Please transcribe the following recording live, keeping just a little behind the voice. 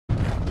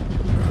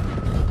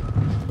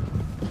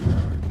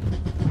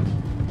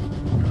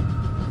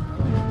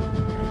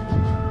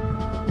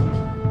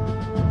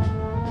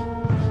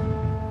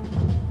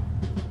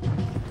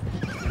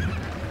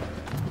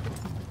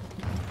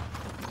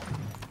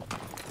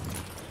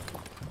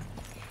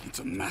It's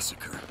a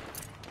massacre.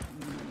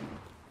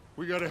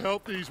 We gotta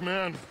help these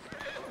men.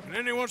 Did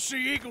anyone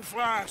see eagle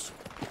flies?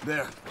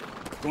 There.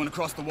 Going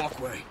across the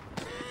walkway.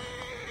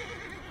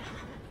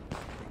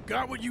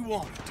 Got what you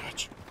wanted,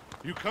 Dutch.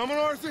 You coming,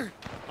 Arthur?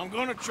 I'm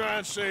gonna try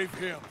and save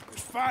him.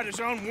 This fight is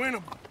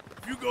unwinnable.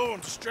 If you go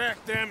and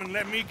distract them and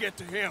let me get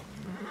to him.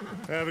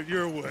 Have it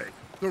your way.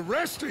 The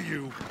rest of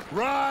you,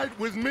 ride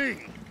with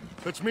me.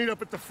 Let's meet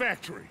up at the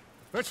factory.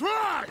 Let's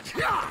ride!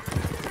 Yeah!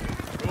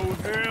 Go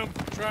with him.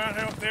 Try and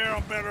help there.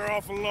 I'm better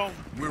off alone.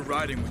 We're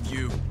riding with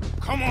you.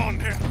 Come on,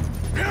 then.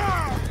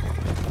 Yeah!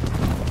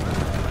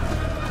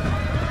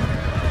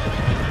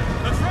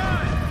 Let's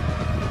ride!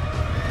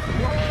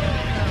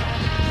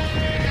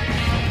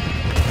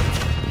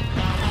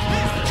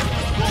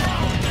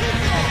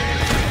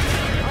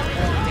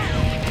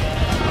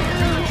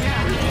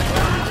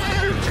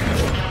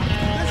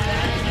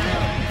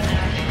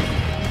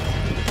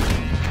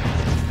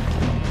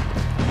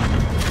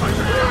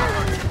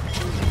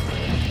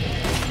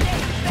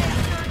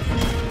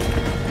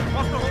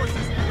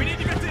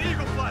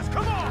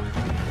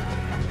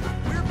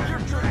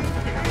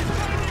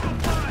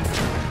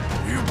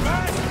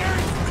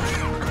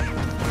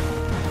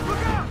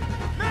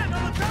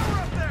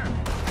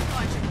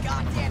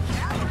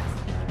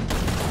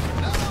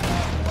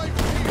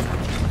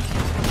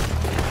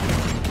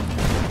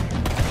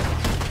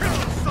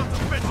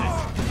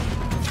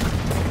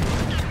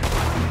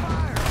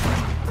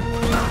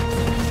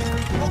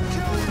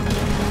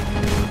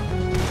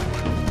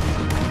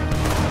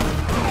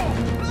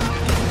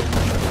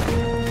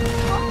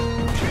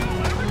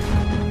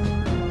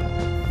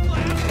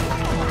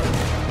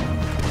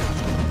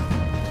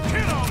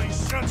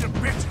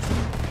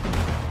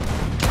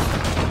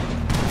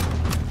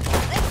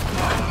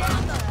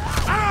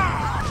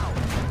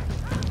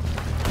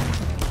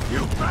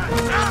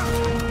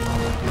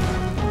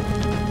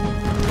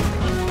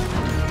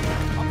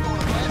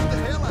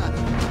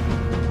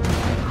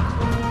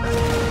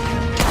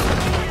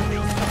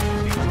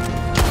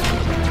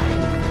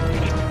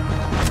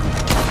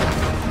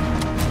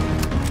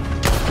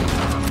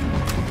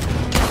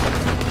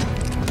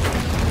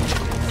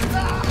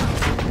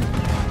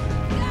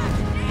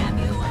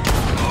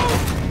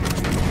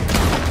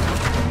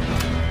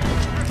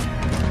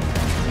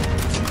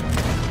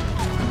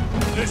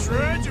 This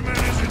regiment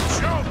is a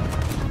joke!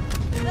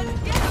 Let's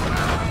get him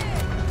out of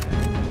here!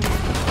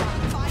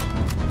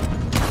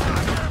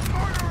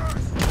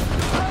 Murderers!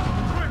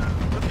 Quick!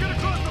 Let's get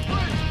across the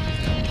bridge!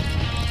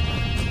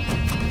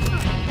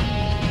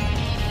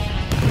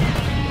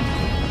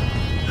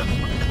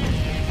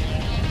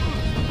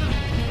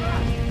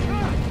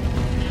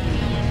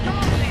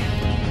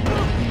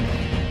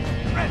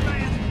 Red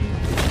man!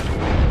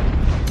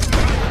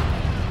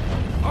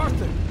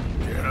 Arthur!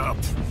 Get up!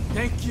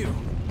 Thank you.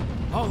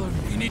 All of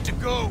you. You need to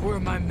go! Where are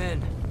my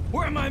men?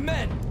 Where are my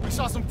men? We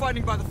saw some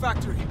fighting by the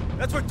factory.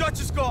 That's where Dutch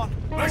is gone.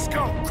 Let's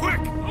go, quick!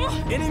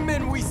 Any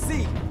men we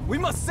see, we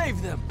must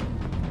save them.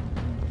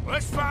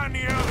 Let's find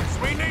the others.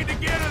 We need to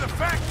get to the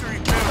factory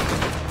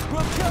building.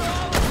 We'll kill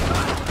all of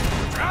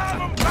them. Drive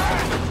them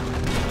back!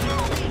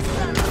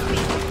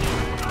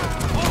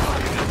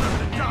 Nobody deserves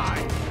to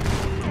die.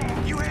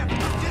 You have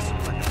no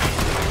discipline.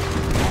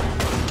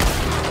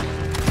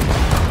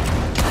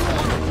 You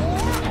want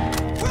war?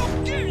 We'll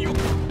give you.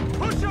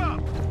 Push up.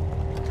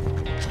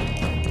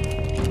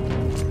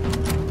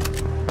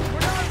 We're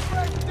not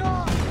afraid to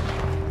die.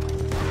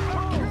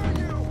 I'll kill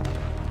you.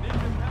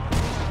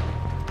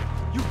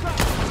 You got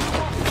it.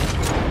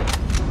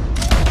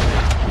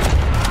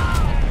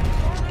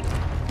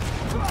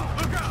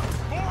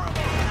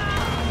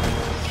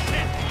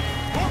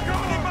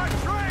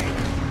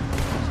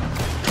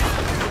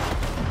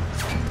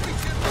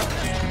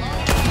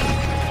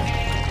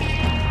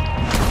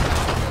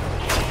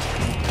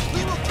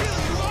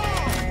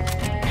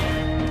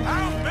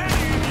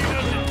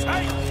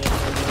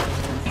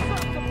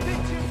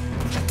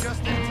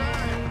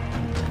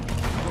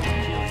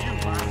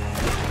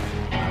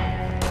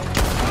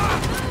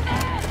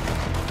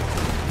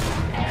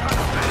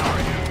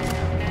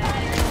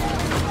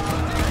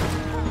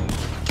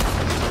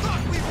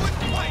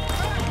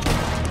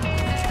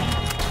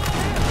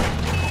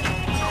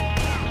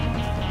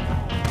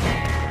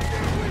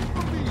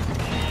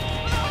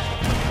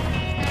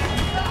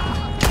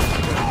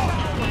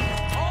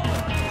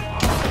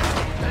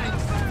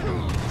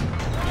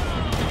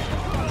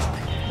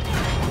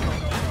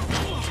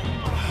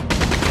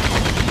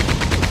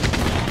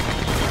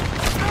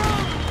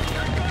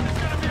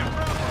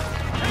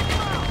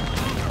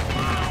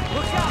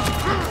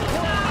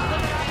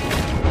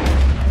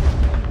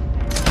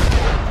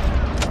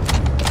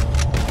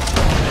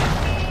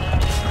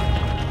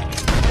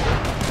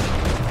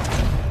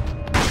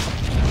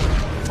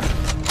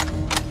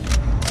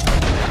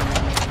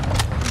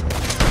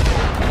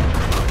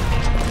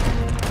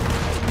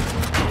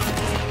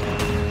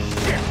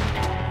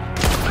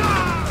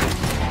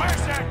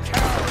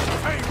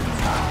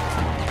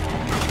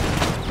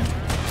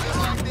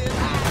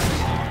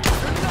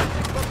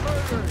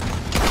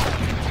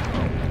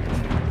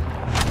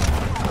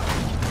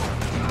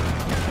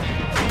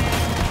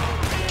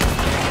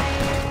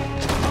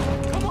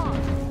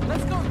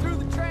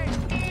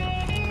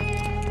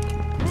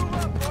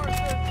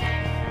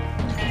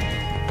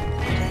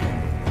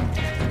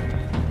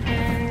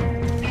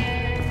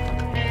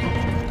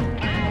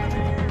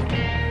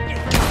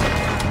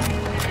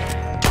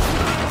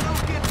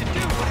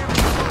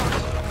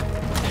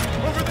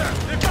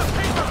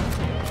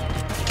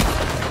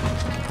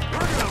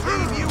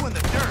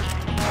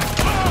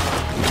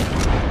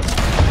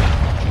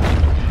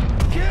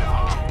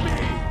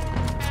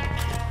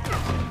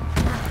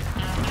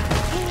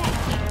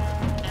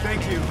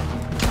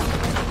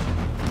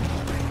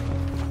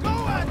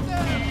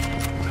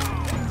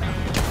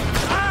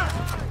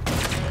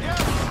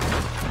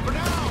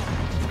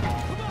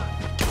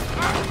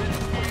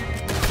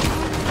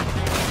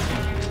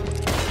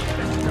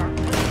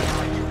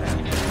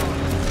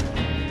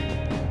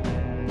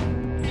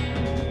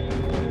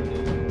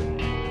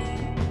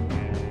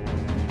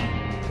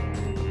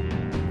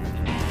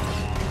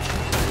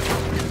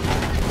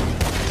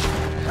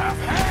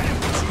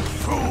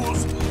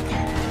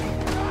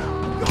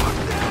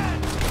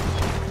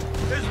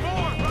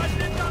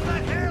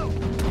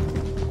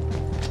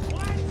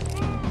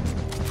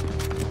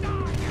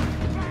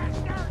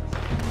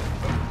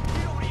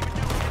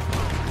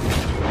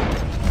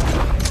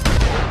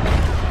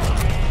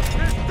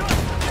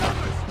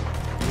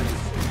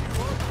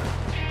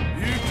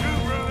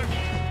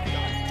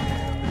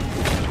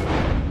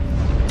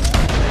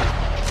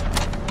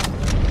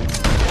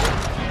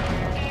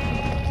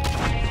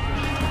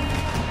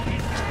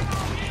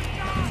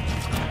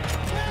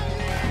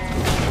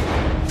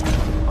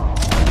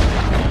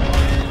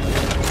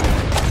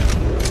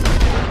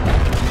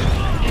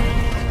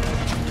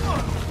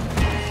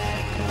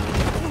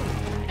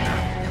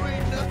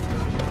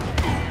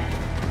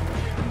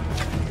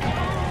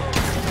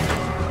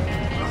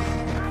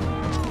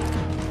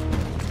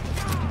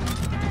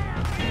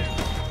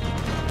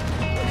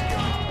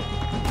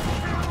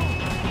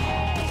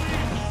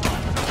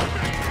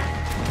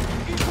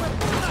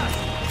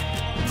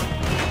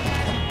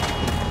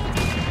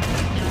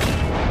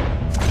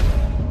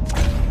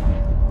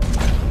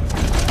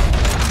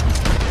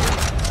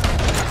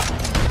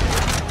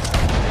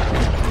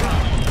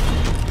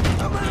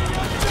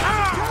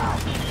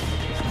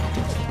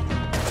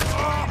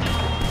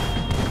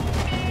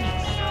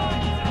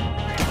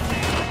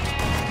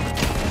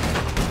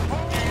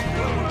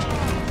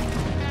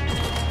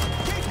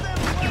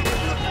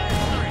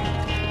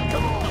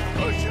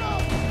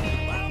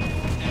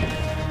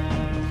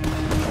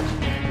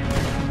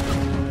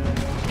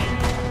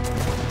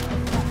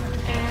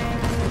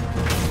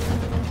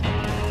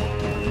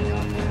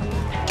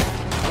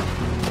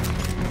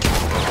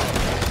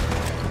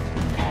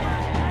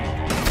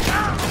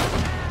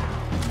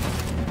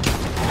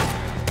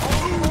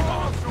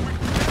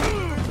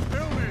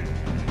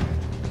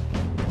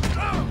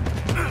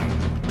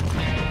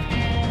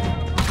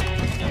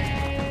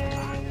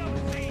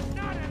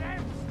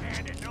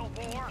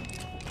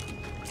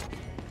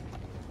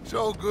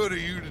 So good of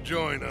you to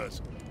join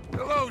us.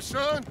 Hello,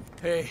 son.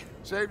 Hey,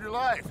 Saved your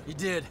life. you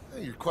did.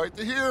 Hey, you're quite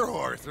the hero,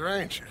 Arthur,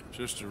 ain't you?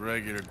 Just a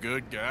regular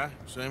good guy,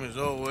 same as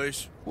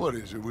always. What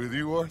is it with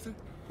you, Arthur?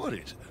 What is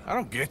it? I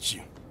don't get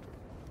you.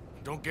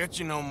 Don't get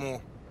you no more.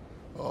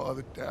 Oh,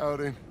 the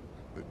doubting.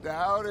 The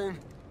doubting.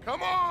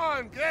 Come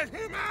on, get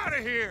him out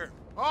of here.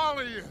 All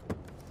of you.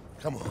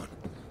 Come on.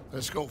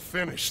 Let's go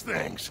finish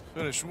things.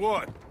 Finish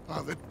what?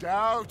 Oh, the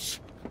doubts.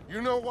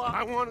 You know why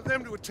I wanted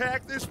them to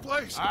attack this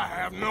place? I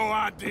have no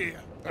idea.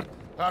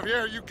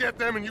 Javier, you get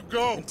them and you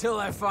go. Until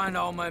I find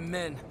all my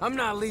men, I'm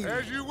not leaving.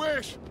 As you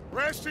wish.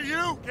 Rest of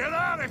you, get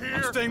out of here.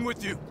 I'm staying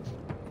with you.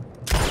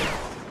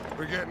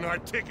 We're getting our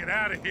ticket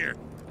out of here.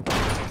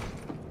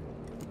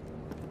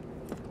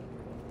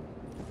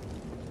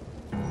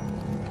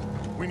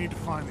 We need to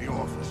find the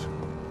office.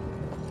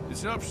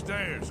 It's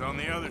upstairs, on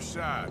the other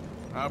side.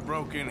 I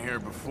broke in here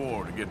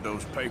before to get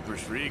those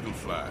papers for Eagle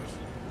Flies.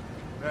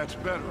 That's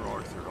better,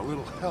 Arthur. A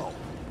little help.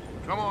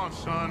 Come on,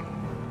 son.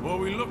 What are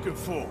we looking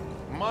for?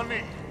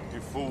 Money, you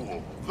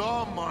fool.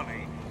 The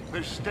money.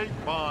 There's state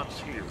bonds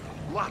here.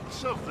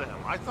 Lots of them.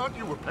 I thought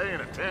you were paying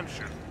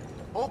attention.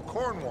 Old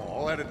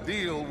Cornwall had a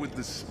deal with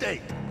the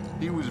state.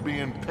 He was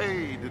being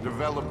paid to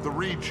develop the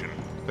region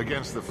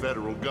against the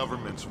federal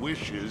government's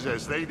wishes,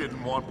 as they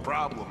didn't want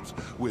problems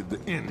with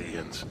the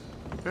Indians.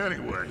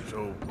 Anyway,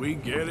 So we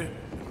get it,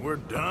 and we're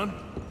done?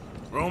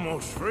 We're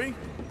almost free?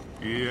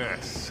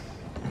 yes.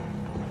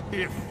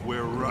 If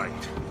we're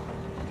right.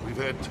 We've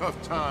had tough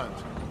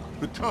times.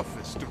 The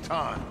toughest of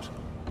times.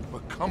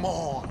 But come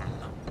on.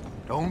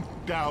 Don't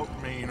doubt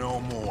me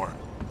no more.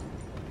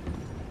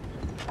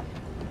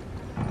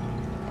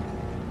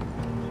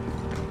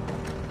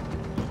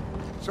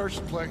 Search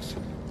the place.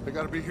 They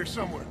gotta be here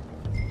somewhere.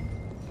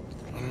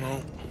 I don't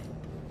know.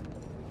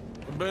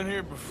 I've been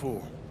here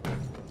before.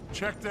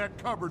 Check that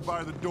cupboard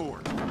by the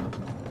door.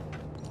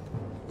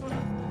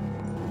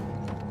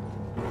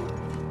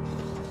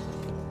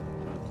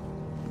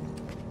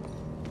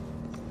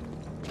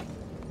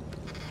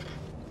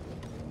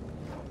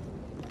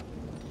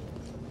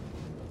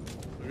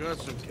 I got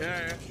some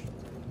cash.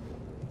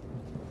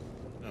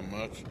 Not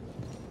much.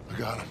 I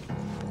got him.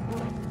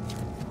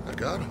 I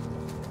got him.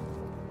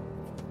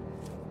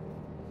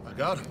 I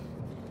got him.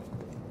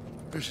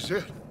 This is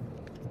it.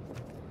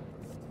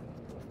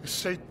 It's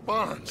state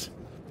bonds.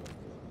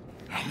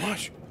 How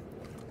much?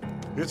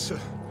 It's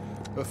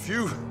a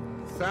few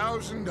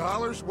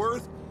 $1,000s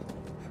worth,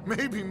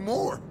 maybe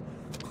more.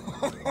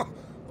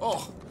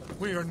 Oh,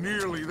 we are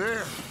nearly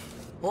there.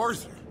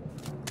 Arthur,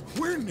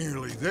 we're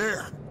nearly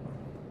there.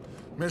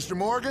 Mr.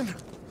 Morgan,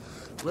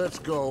 let's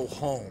go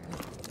home.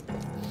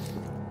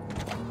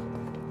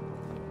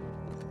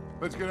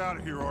 Let's get out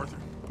of here, Arthur.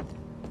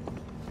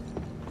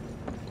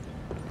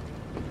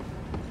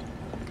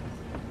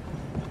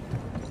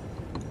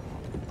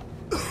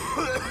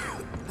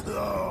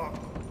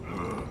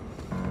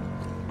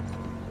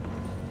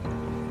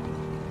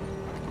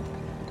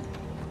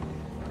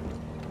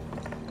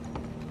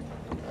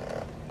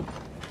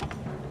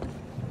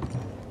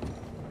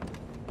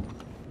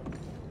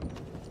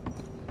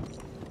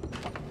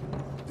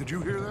 Did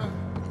you hear that?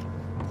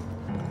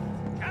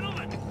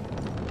 Gentlemen,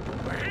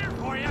 we're here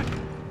for you.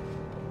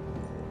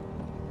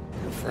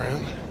 Your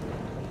friend?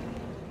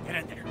 Get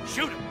in there.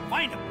 Shoot him.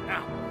 Find him.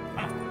 Now.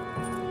 Come on.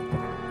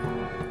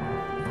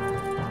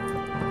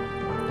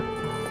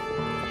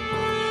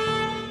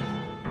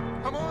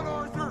 Come on,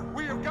 Arthur.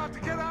 We have got to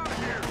get out of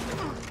here.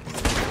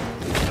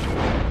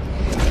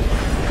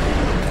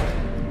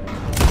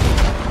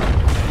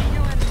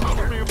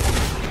 Cover me.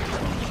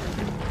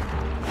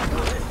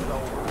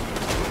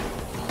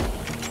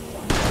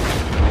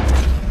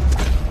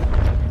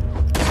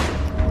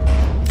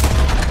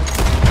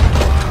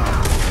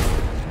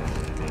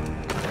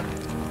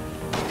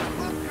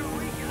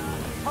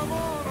 Come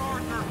on,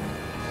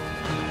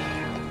 Arthur.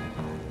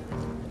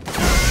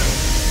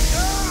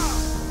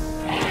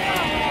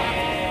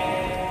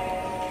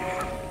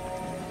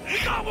 We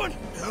got one!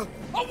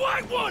 A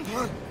white one!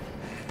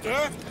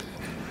 Dad?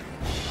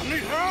 I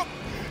need help!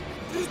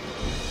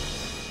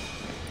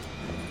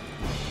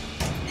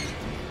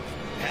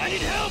 I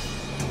need help!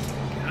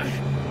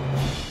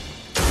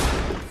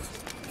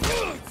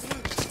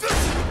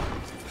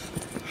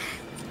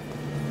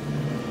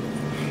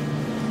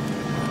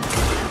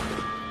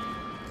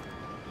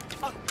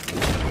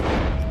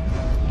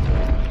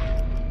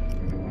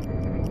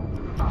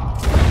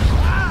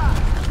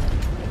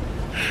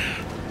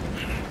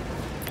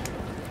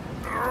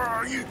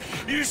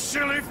 You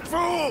silly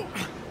fool!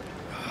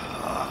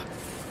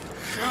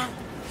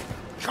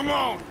 Come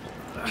on!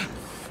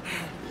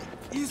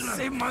 You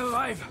saved my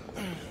life.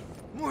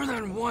 More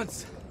than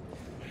once.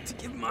 To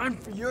give mine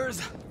for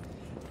yours.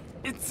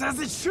 It's as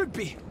it should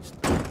be.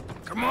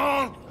 Come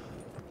on!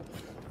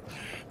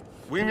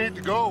 We need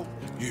to go.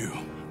 You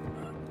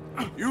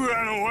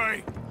ran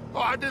away. Oh,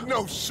 I did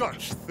no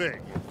such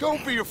thing.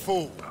 Don't be a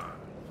fool.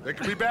 They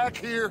could be back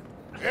here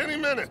any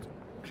minute.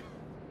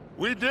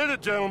 We did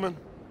it, gentlemen.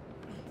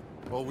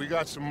 Well, we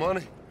got some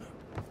money.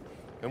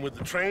 And with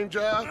the train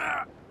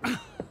job,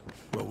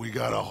 well, we We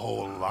got a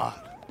whole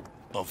lot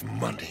of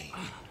money.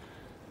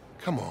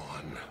 Come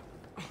on.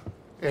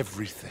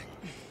 Everything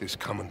is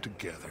coming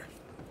together.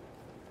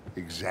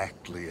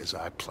 Exactly as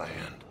I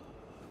planned.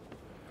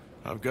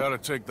 I've got to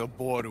take the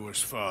boy to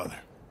his father.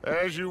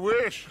 As you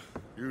wish.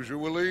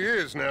 Usually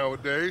is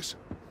nowadays.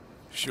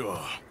 Sure.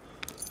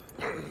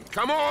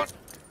 Come on!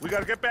 We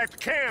gotta get back to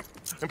camp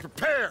and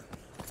prepare.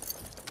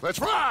 Let's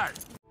ride!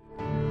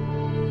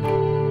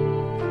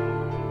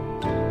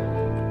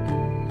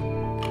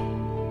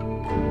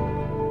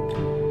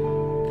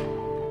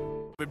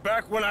 Be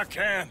back when I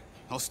can.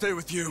 I'll stay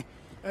with you.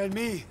 And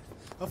me,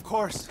 of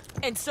course.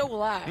 And so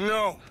will I.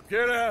 No,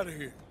 get out of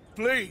here.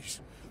 Please.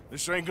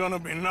 This ain't gonna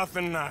be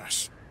nothing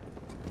nice.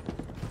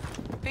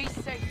 Be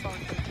safe,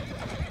 Bunty.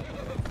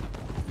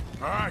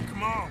 All right,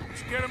 come on.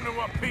 Let's get him to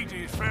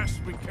Wapiti as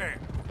fast as we can.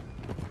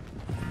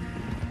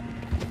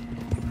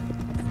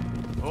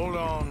 Hold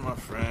on, my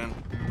friend.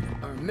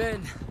 Our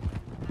men.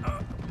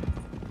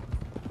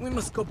 We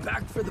must go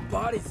back for the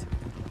bodies.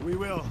 We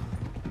will.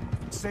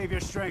 Save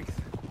your strength.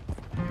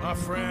 My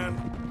friend,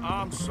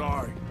 I'm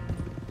sorry.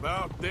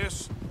 About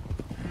this.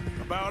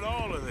 About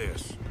all of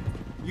this.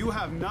 You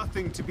have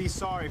nothing to be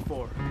sorry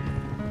for.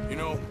 You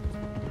know,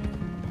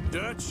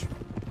 Dutch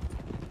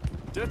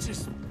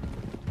is...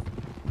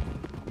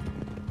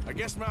 I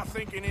guess my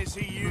thinking is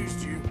he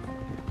used you.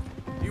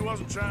 He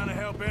wasn't trying to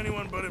help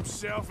anyone but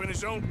himself and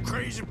his own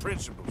crazy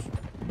principles.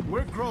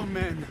 We're grown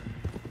men.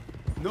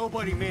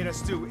 Nobody made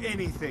us do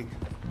anything.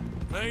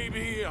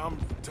 Maybe I'm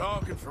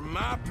talking for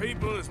my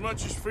people as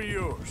much as for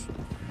yours.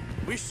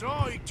 We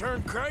saw he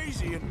turned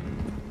crazy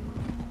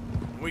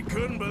and we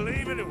couldn't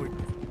believe it and we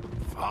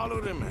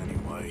followed him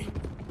anyway.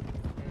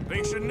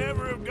 Things should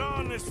never have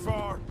gone this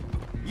far.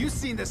 You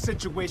seen the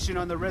situation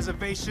on the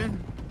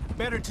reservation?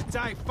 Better to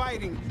die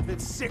fighting than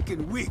sick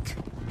and weak.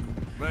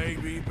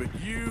 Maybe, but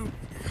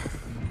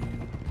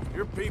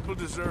your people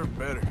deserve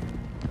better.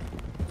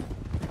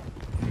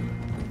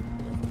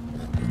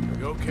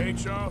 You okay,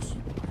 Charles?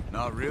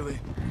 Not really.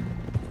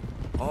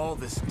 All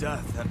this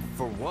death, and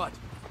for what?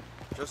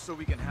 Just so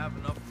we can have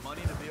enough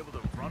money to be able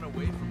to run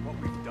away from what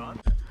we've done?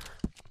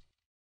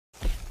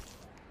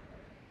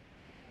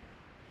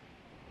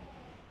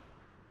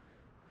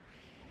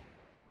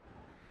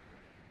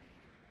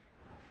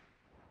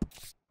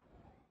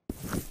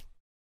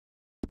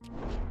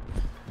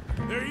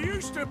 There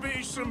used to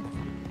be some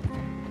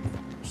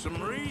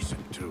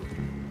reason to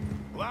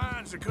it.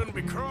 Lines that couldn't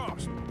be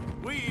crossed.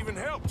 We even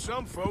helped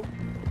some folk.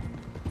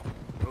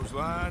 Those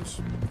lines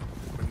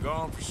have been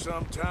gone for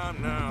some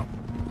time now.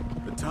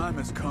 The time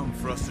has come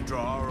for us to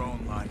draw our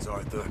own lines,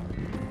 Arthur.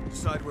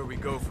 Decide where we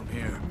go from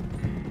here.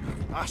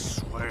 I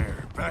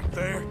swear, back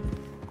there,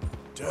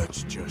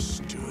 Dutch just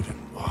stood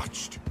and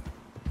watched.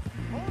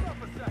 Hold up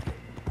a second.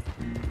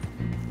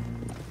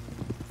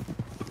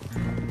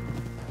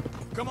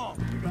 Come on,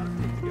 we gotta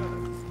stick together.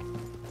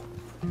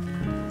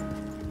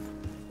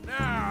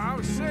 Now, I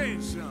was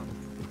saying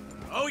something.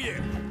 Oh,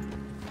 yeah.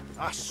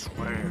 I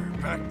swear,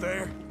 back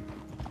there,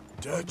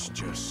 Dutch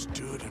just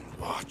stood and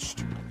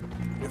watched.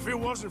 If it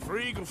wasn't for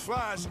Eagle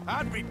Flies,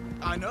 I'd be...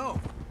 I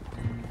know.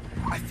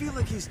 I feel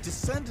like he's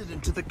descended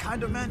into the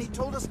kind of man he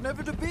told us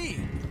never to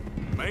be.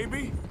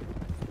 Maybe.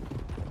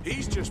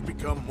 He's just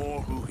become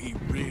more who he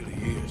really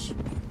is.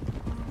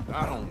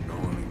 I don't know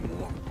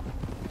anymore.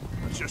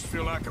 I just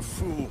feel like a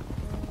fool.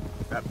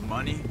 That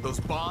money, those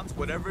bonds,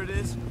 whatever it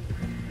is,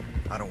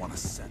 I don't want a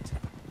cent.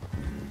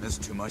 There's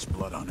too much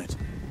blood on it.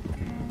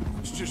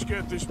 Let's just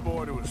get this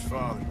boy to his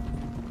father.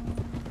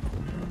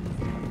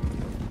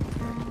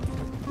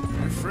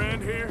 My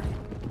friend here,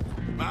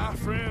 my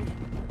friend,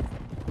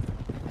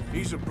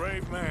 he's a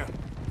brave man.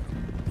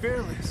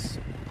 Fearless.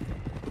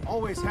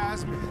 Always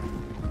has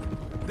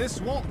been. This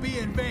won't be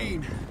in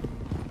vain.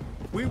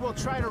 We will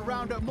try to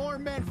round up more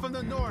men from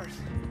the north.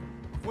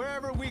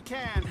 Wherever we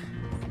can.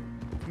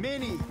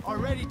 Many are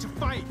ready to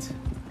fight.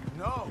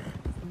 No,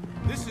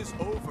 this is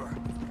over.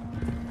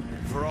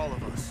 For all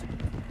of us.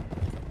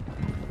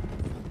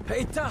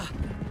 Peter!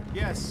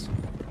 Yes,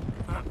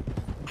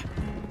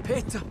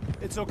 Peter!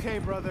 it's okay,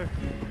 brother.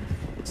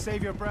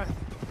 Save your breath.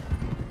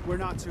 We're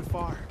not too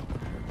far.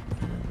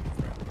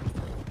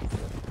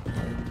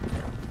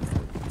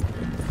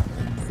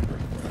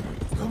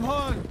 Come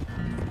on!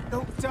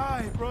 Don't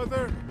die,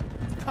 brother!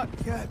 Not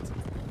yet.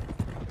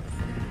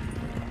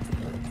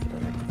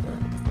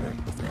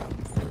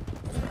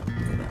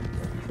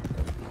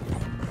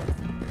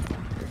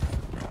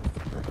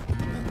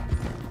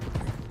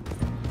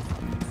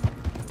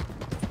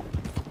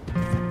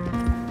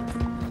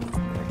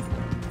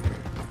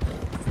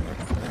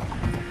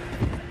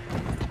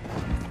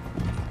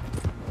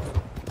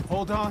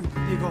 Hold on,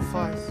 Eagle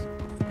Flies.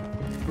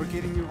 We're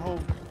getting you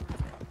home.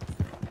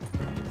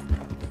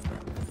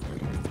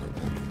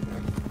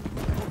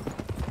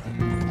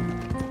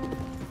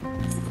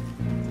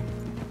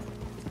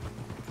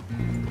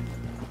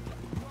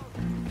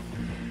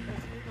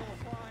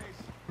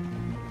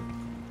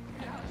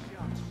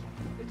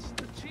 It's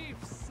the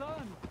chief's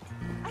son!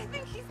 I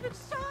think he's been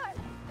shot.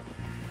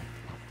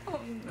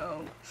 Oh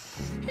no,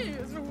 he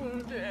is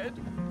wounded.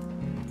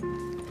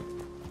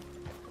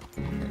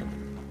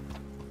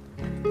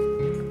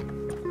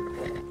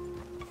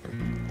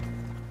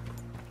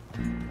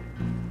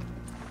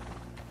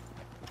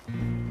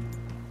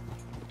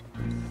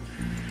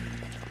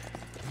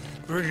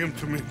 Bring him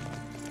to me.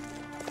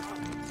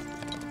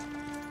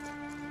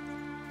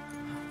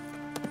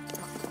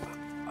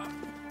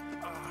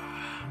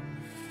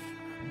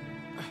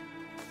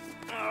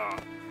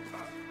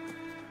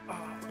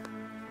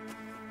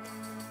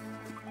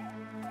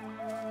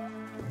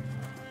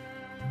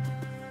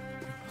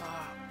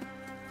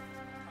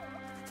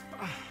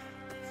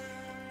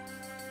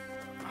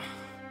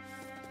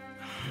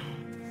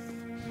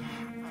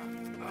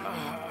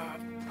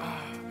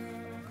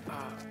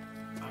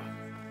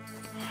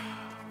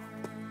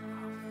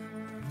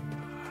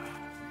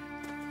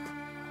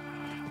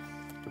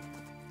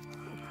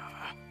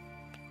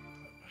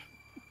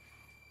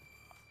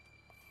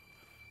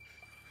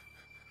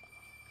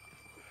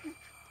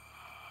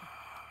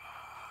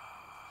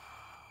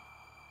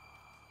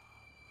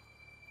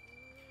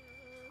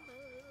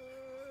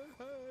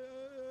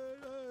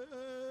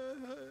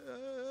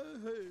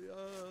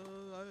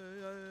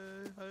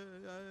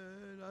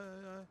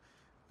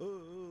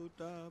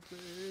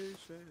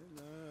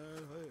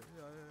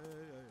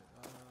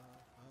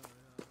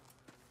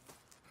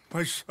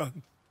 My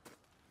son.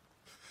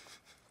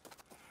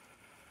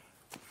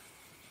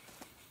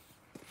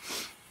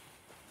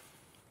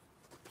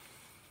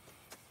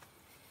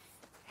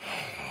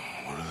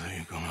 What are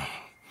they gonna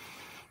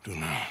do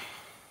now?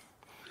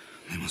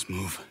 They must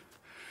move.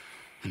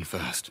 And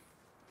fast.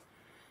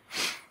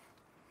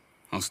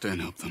 I'll stay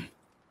and help them.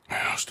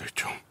 Yeah, I'll stay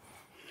too.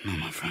 No,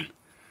 my friend.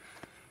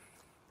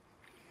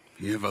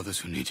 You have others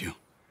who need you.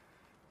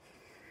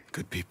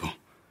 Good people.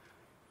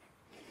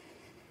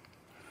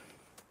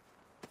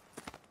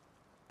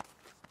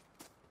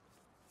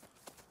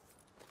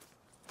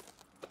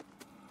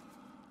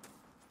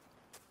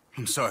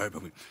 I'm sorry,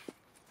 but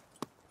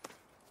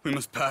we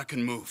must pack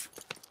and move.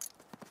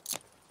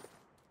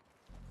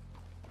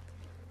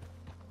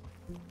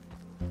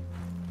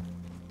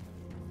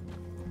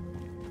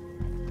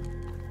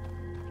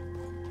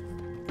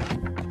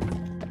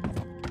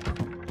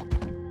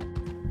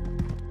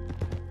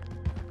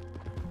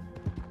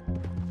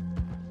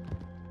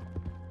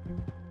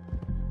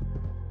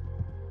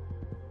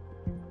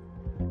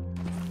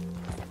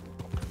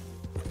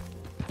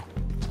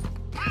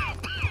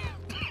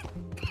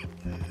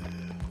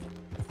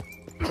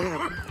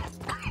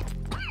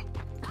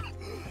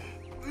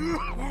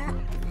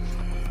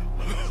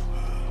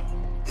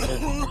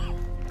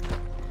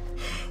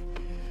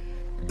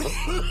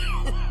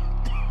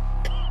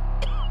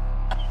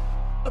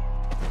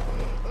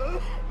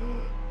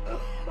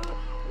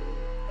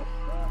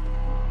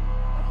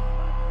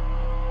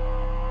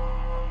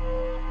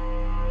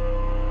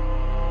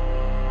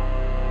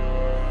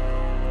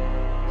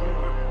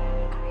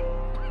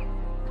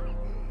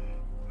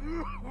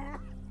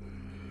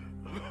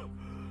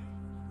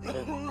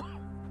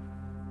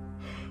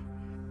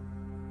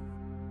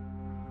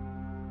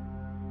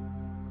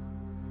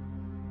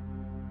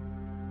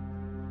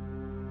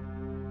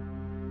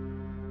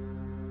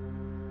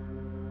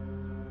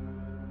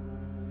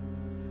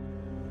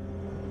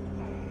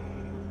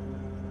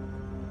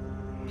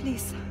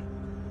 Please,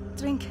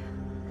 drink.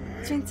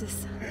 Drink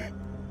this.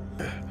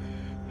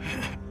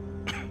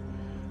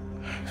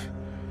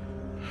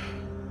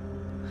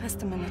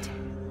 Rest a minute.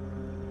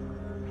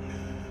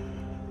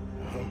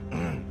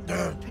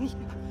 Wenn ich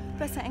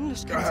besser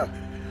Englisch könnte.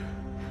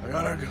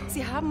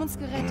 Sie haben uns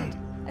gerettet,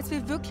 als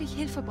wir wirklich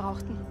Hilfe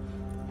brauchten.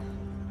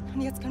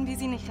 Und jetzt können wir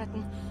sie nicht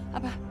retten.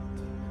 Aber...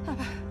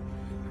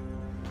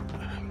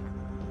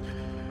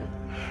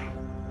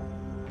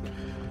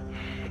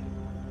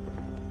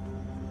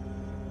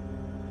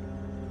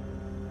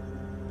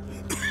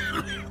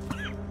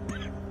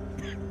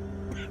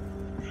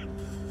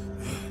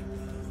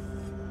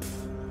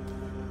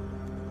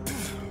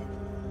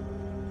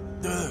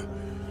 Ugh.